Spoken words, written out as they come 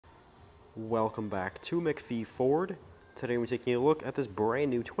Welcome back to McPhee Ford. Today we're taking a look at this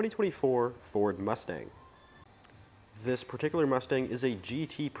brand new 2024 Ford Mustang. This particular Mustang is a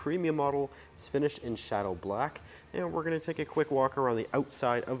GT premium model. It's finished in shadow black, and we're going to take a quick walk around the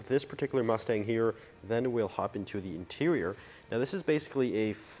outside of this particular Mustang here, then we'll hop into the interior. Now this is basically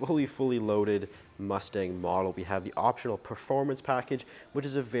a fully loaded Mustang model. We have the optional performance package, which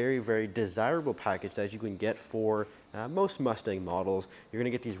is a very desirable package that you can get for most Mustang models. You're going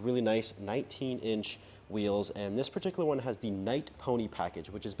to get these really nice 19-inch wheels, and this particular one has the Nite Pony package,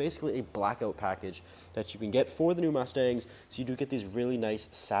 which is basically a blackout package that you can get for the new Mustangs. So you do get these really nice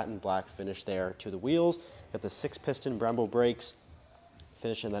satin black finish there to the wheels. Got the 6-piston Brembo brakes,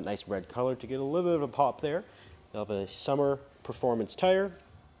 finish in that nice red color to get a little bit of a pop there. You'll have a summer performance tire.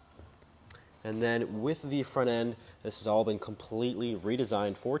 And then with the front end, this has all been completely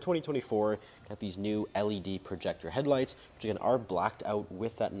redesigned for 2024. Got these new LED projector headlights, which again are blacked out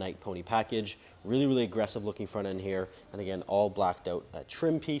with that Nite Pony package. Really aggressive looking front end here. And again, all blacked out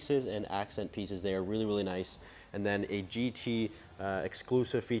trim pieces and accent pieces there. Really nice. And then a GT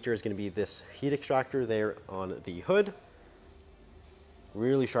exclusive feature is going to be this heat extractor there on the hood.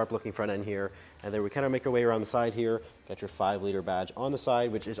 Really sharp looking front end here. And then we kind of make our way around the side here. Got your 5-liter badge on the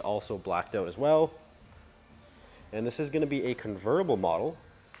side, which is also blacked out as well. And this is going to be a convertible model.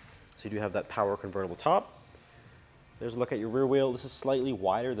 So you do have that power convertible top. There's a look at your rear wheel. This is slightly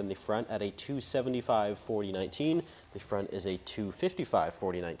wider than the front at a 275/40/19. The front is a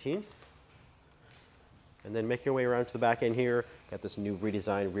 255/40/19. And then making your way around to the back end here, got this new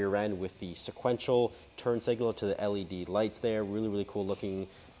redesigned rear end with the sequential turn signal to the LED lights there. Really cool looking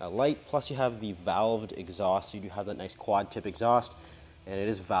light. Plus you have the valved exhaust. So you do have that nice quad tip exhaust, and it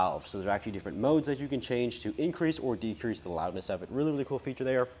is valved. So there's actually different modes that you can change to increase or decrease the loudness of it. Really cool feature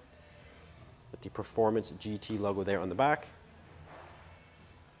there. With the Performance GT logo there on the back.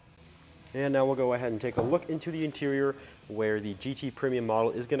 And now we'll go ahead and take a look into the interior, where the GT Premium model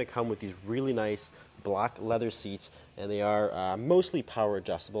is going to come with these really nice black leather seats, and they are mostly power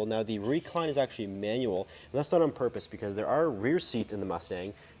adjustable. Now the recline is actually manual, and that's not on purpose because there are rear seats in the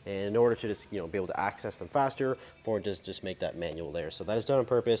Mustang, and in order to just be able to access them faster, Ford just make that manual there. So that is done on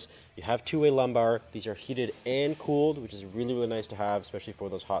purpose. You have two-way lumbar. These are heated and cooled, which is really nice to have, especially for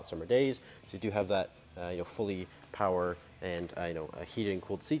those hot summer days. So you do have that fully power and a heated and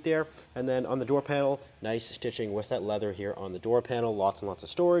cooled seat there. And then on the door panel, nice stitching with that leather here on the door panel, lots and lots of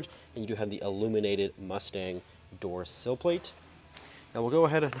storage, and you do have the illuminated Mustang door sill plate. Now we'll go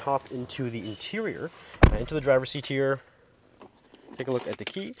ahead and hop into the interior, into the driver's seat here. Take a look at the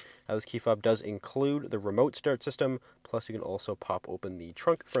key. This key fob does include the remote start system, plus you can also pop open the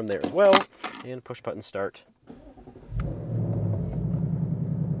trunk from there as well, and push button start.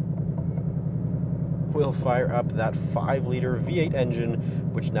 We'll fire up that 5-liter V8 engine,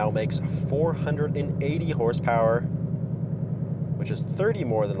 which now makes 480 horsepower, which is 30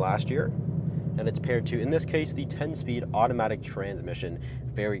 more than last year. And it's paired to, in this case, the 10-speed automatic transmission.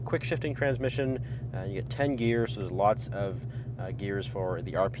 Very quick shifting transmission. You get 10 gears, so there's lots of gears for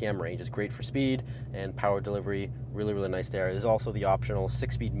the RPM range. It's great for speed and power delivery. Really nice there. There's also the optional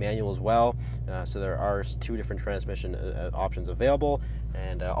 6-speed manual as well. So there are 2 different transmission options available,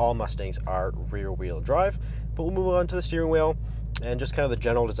 and all Mustangs are rear-wheel drive. But we'll move on to the steering wheel and just kind of the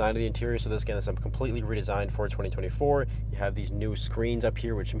general design of the interior. So this again is completely redesigned for 2024. You have these new screens up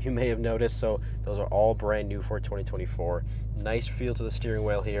here, which you may have noticed. So those are all brand new for 2024. Nice feel to the steering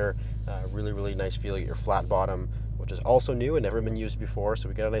wheel here. Really nice feel. You get your flat bottom, which is also new and never been used before. So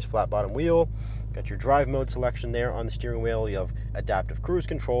we got a nice flat bottom wheel. Got your drive mode selection there on the steering wheel. You have adaptive cruise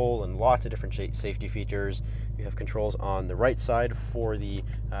control and lots of different safety features. You have controls on the right side for the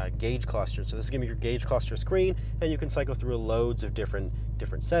gauge cluster. So this is going to be your gauge cluster screen, and you can cycle through loads of different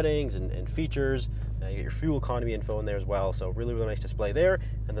settings and features. You get your fuel economy info in there as well. So really nice display there.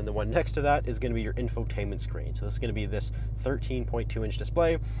 And then the one next to that is going to be your infotainment screen. So this is going to be this 13.2-inch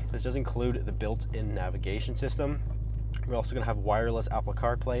display. This does include the built-in navigation system. We're also going to have wireless Apple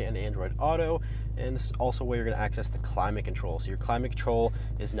CarPlay and Android Auto, and this is also where you're going to access the climate control. So your climate control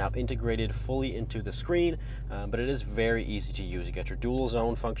is now integrated fully into the screen, but it is very easy to use. You got your dual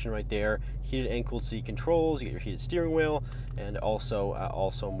zone function right there, heated and cooled seat controls, you get your heated steering wheel, and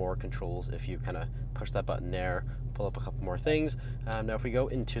also more controls if you kind of push that button there, pull up a couple more things. Now if we go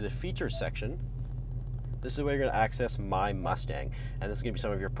into the features section, this is where you're going to access My Mustang, and this is going to be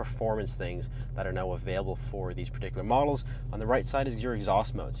some of your performance things that are now available for these particular models. On the right side is your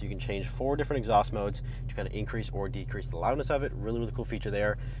exhaust mode, so you can change 4 different exhaust modes to kind of increase or decrease the loudness of it. Really cool feature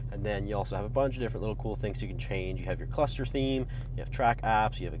there. And then you also have a bunch of different little cool things you can change. You have your cluster theme, you have track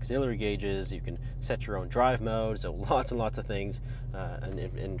apps, you have auxiliary gauges, you can set your own drive mode, so lots and lots of things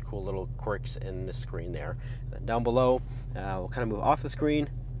and cool little quirks in the screen there. And then down below, we'll kind of move off the screen.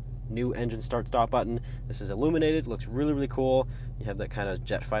 New engine start stop button. This is illuminated, looks really cool. You have that kind of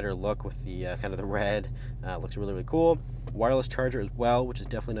jet fighter look with the kind of the red. Looks really cool. Wireless charger as well, which is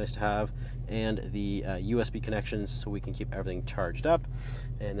definitely nice to have, and the USB connections so we can keep everything charged up.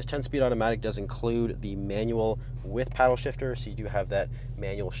 And this 10-speed automatic does include the manual with paddle shifter, so you do have that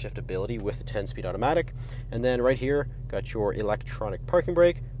manual shiftability with the 10-speed automatic. And then right here, got your electronic parking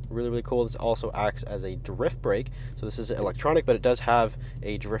brake. Really cool. This also acts as a drift brake, so this is electronic, but it does have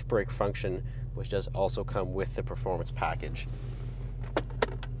a drift brake function, which does also come with the performance package.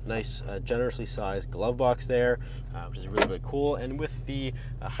 Nice generously sized glove box there, which is really cool. And with the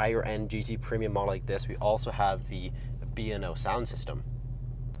higher end GT premium model like this, we also have the B&O sound system.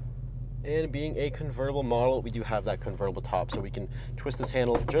 And being a convertible model, we do have that convertible top, so we can twist this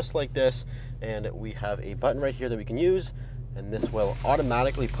handle just like this, and we have a button right here that we can use, and this will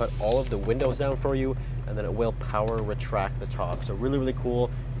automatically put all of the windows down for you, and then it will power retract the top. So really cool,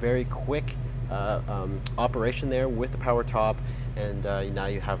 very quick operation there with the power top, and now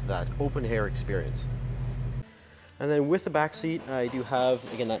you have that open air experience. And then with the back seat, I do have,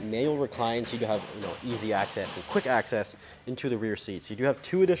 again, that manual recline, so you do have easy access and quick access into the rear seats. So you do have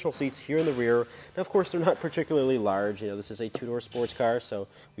 2 additional seats here in the rear. Now, of course, they're not particularly large. This is a 2-door sports car, so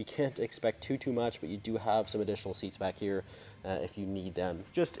we can't expect too much, but you do have some additional seats back here if you need them,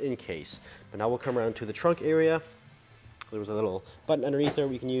 just in case. But now we'll come around to the trunk area. There was a little button underneath there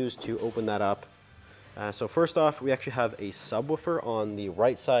we can use to open that up. So first off, we actually have a subwoofer on the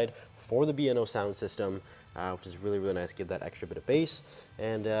right side for the B&O sound system, which is really nice. Give that extra bit of bass.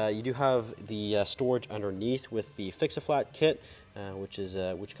 And you do have the storage underneath with the Fix-A-Flat kit,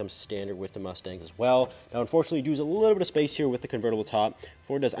 which comes standard with the Mustangs as well. Now, unfortunately, you do use a little bit of space here with the convertible top.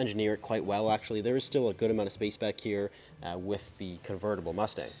 Ford does engineer it quite well, actually. There is still a good amount of space back here with the convertible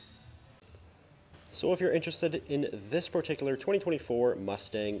Mustang. So if you're interested in this particular 2024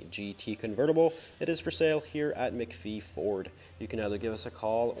 Mustang GT convertible, it is for sale here at McPhee Ford. You can either give us a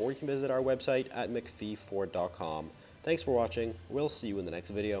call or you can visit our website at mcpheeford.com. Thanks for watching. We'll see you in the next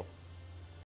video.